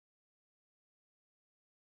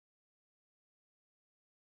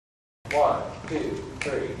1, 2,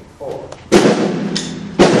 3, 4.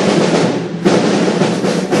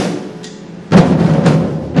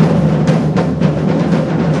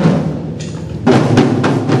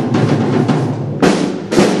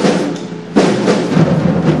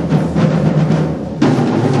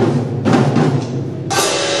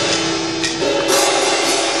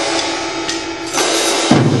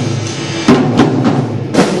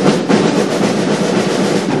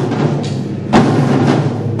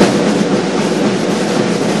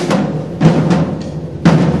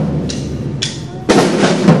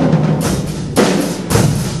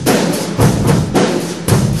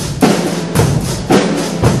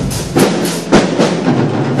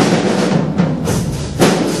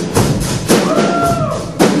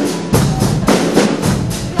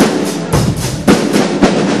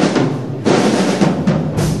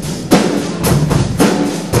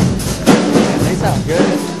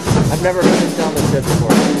 I've never heard this down the tip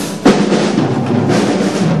before.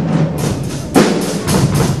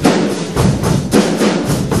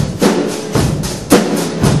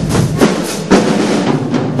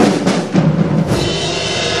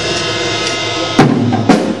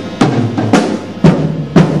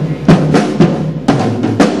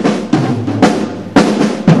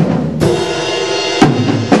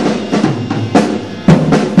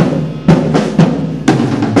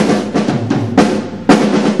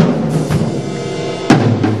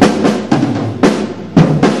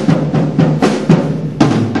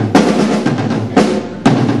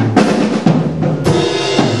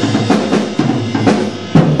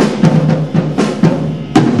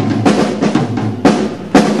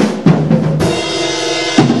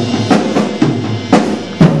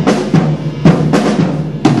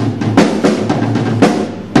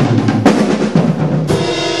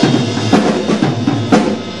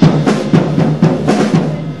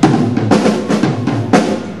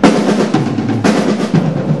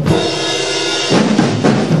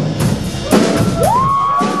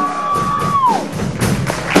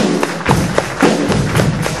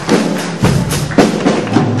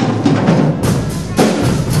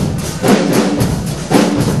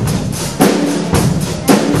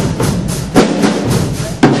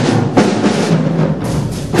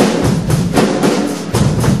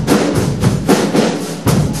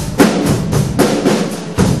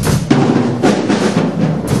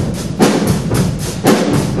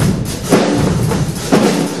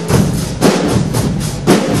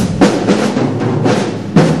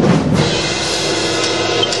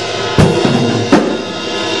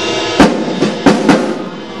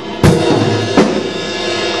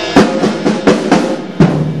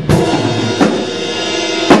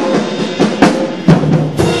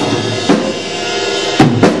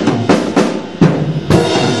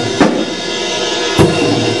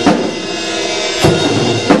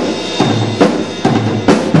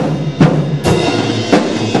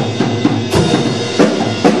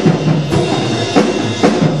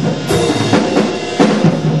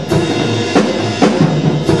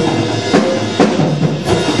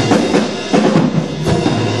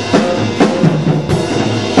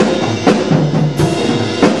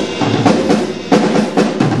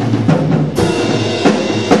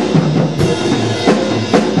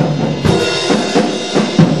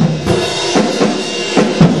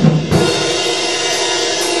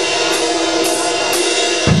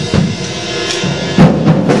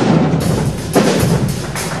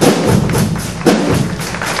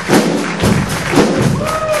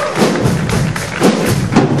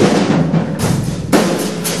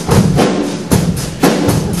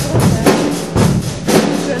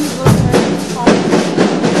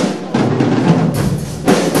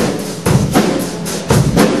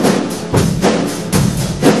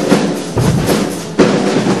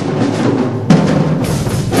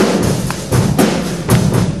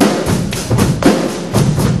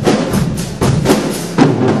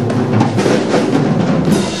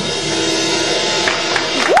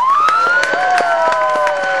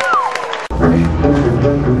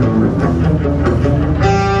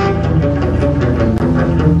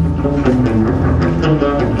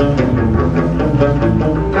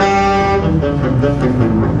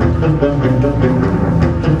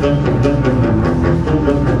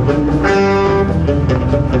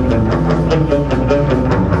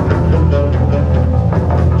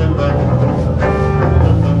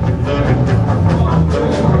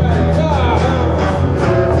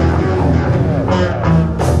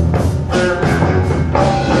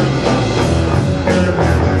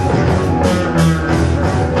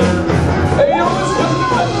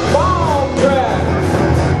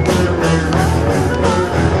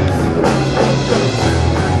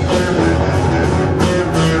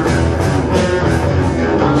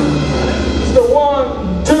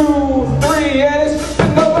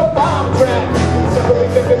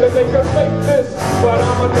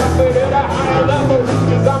 it at a higher level.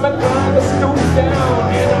 Cause I'm inclined to stoop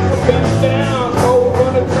down, and I'm from back down. Cold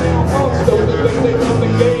running town, monsters, the thing they run the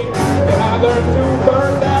game. And I learned to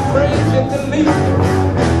burn that bridge and delete.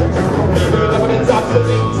 Even if it's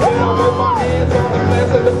obsolete, still I with my hands on the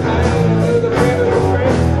glass of the pain. The pen of the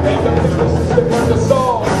brain, and the people system on the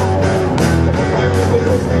soul. This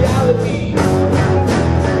is reality.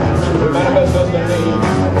 Manifest destiny.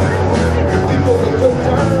 People that took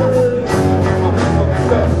turns.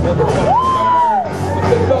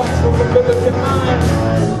 The thoughts from the militant mind.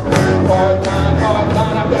 Hard line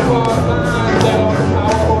after hard line. Let all the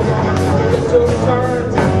power hold on. People that took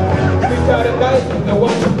turns. Reach out at night and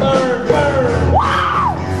watch it burn, burn.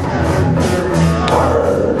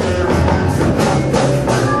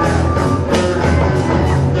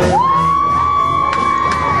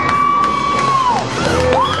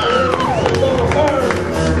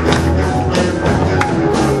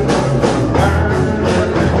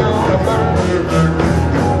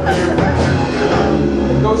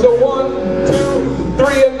 Goes a 1, 2,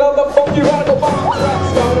 3, another funky radical bomb track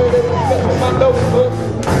started in the set of my notebook.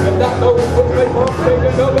 And that notebook made me take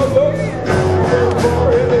another look.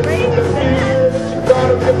 For anything to fear that you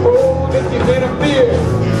gotta be bold if you interfere.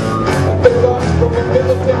 The thoughts from a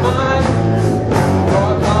militant mind.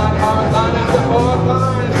 Hard line after hard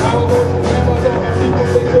line. Power goes from cameras on the people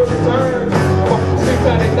they took turns. Walk the streets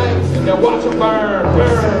out at night and watch them burn,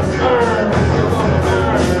 burn, burn. Still gonna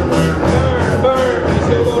burn, burn, burn.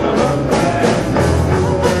 Still gonna burn.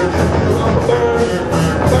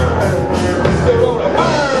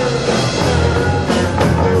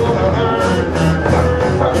 Still gonna burn,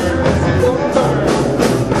 burn. Still gonna burn.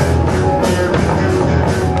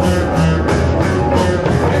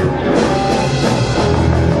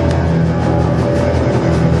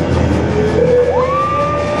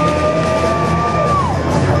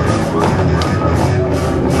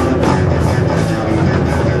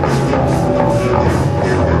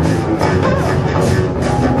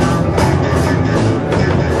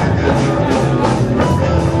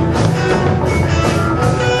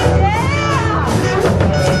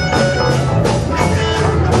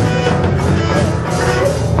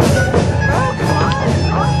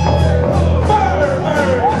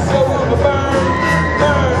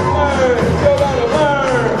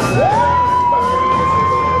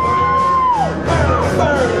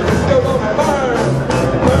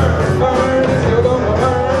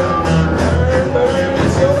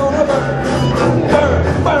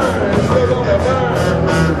 Still gonna burn,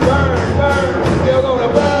 burn, burn. Still gonna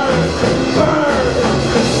burn.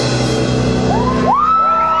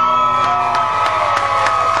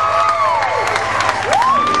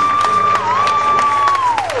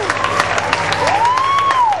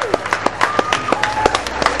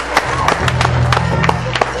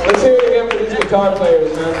 Let's hear it again for these guitar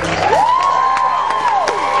players, man.